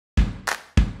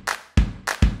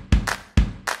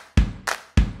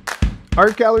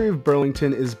Art Gallery of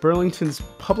Burlington is Burlington's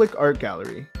public art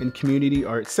gallery and community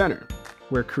art center,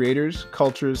 where creators,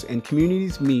 cultures, and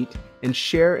communities meet and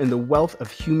share in the wealth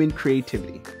of human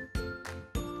creativity.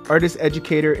 Artist,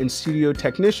 educator, and studio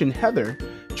technician Heather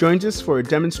joins us for a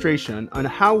demonstration on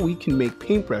how we can make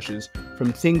paintbrushes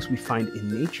from things we find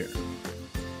in nature.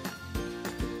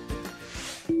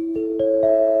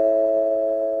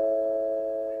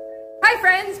 Hi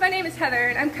friends, my name is Heather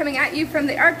and I'm coming at you from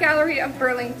the Art Gallery of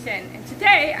Burlington. And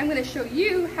today I'm going to show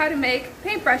you how to make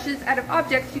paintbrushes out of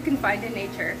objects you can find in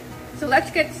nature. So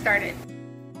let's get started.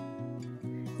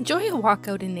 Enjoy a walk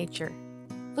out in nature.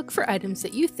 Look for items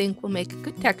that you think will make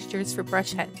good textures for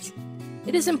brush heads.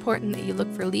 It is important that you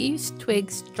look for leaves,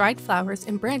 twigs, dried flowers,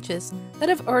 and branches that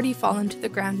have already fallen to the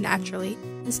ground naturally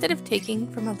instead of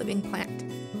taking from a living plant.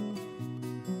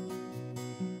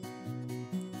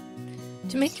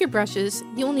 To make your brushes,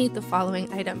 you'll need the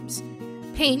following items: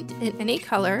 paint in any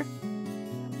color,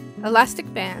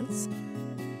 elastic bands,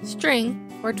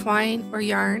 string or twine or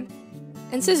yarn,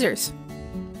 and scissors.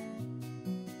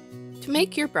 To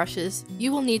make your brushes,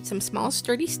 you will need some small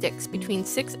sturdy sticks between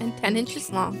 6 and 10 inches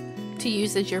long to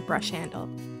use as your brush handle.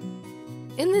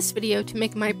 In this video to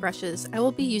make my brushes, I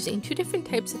will be using 2 different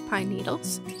types of pine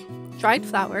needles, dried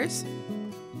flowers,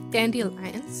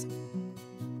 dandelions,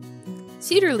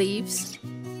 cedar leaves,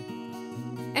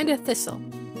 and a thistle.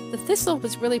 The thistle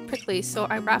was really prickly, so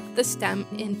I wrapped the stem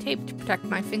in tape to protect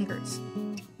my fingers.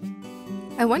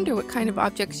 I wonder what kind of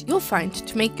objects you'll find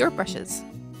to make your brushes.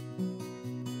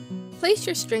 Place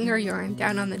your string or yarn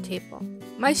down on the table.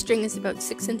 My string is about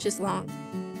 6 inches long.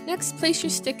 Next, place your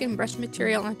stick and brush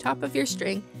material on top of your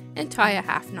string and tie a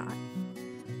half knot.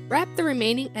 Wrap the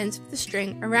remaining ends of the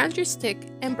string around your stick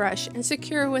and brush and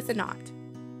secure with a knot.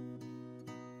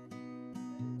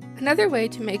 Another way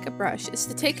to make a brush is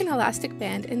to take an elastic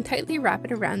band and tightly wrap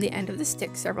it around the end of the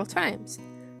stick several times.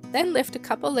 Then lift a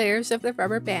couple layers of the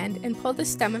rubber band and pull the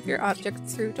stem of your object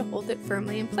through to hold it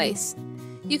firmly in place.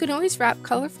 You can always wrap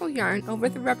colorful yarn over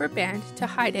the rubber band to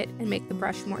hide it and make the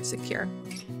brush more secure.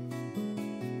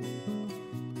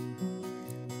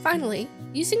 Finally,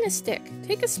 using a stick,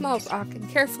 take a small rock and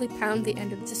carefully pound the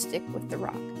end of the stick with the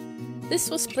rock. This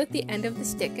will split the end of the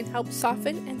stick and help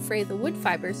soften and fray the wood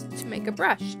fibers to make a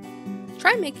brush.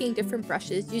 Try making different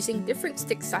brushes using different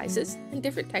stick sizes and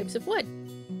different types of wood.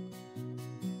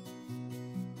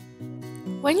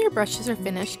 When your brushes are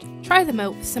finished, try them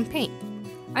out with some paint.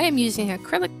 I am using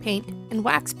acrylic paint and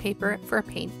wax paper for a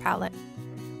paint palette.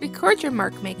 Record your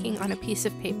mark making on a piece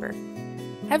of paper.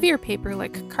 Heavier paper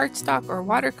like cardstock or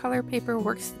watercolor paper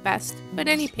works the best, but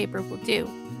any paper will do.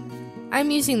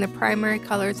 I'm using the primary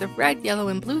colors of red, yellow,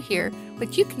 and blue here,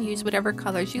 but you can use whatever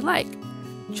colors you like.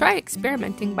 Try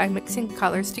experimenting by mixing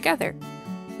colors together.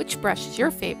 Which brush is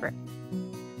your favorite?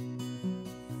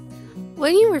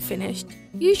 When you are finished,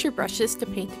 use your brushes to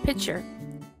paint a picture.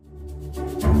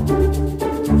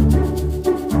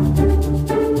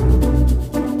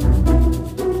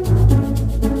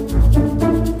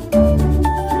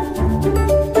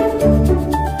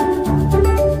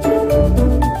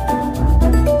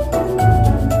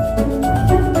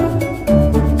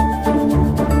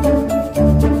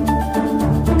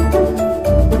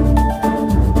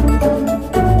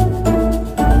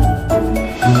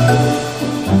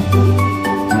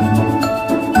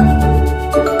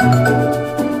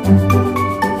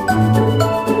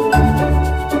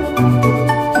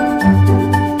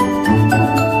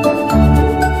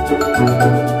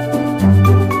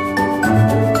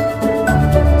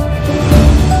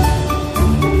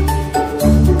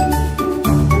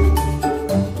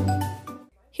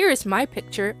 Here is my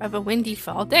picture of a windy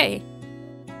fall day.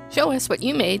 Show us what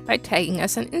you made by tagging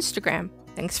us on Instagram.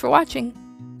 Thanks for watching.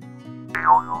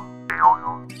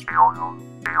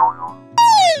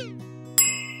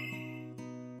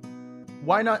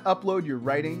 Why not upload your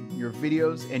writing, your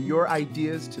videos, and your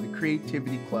ideas to the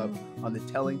Creativity Club on the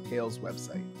Telling Tales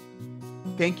website?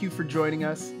 Thank you for joining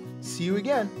us. See you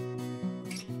again.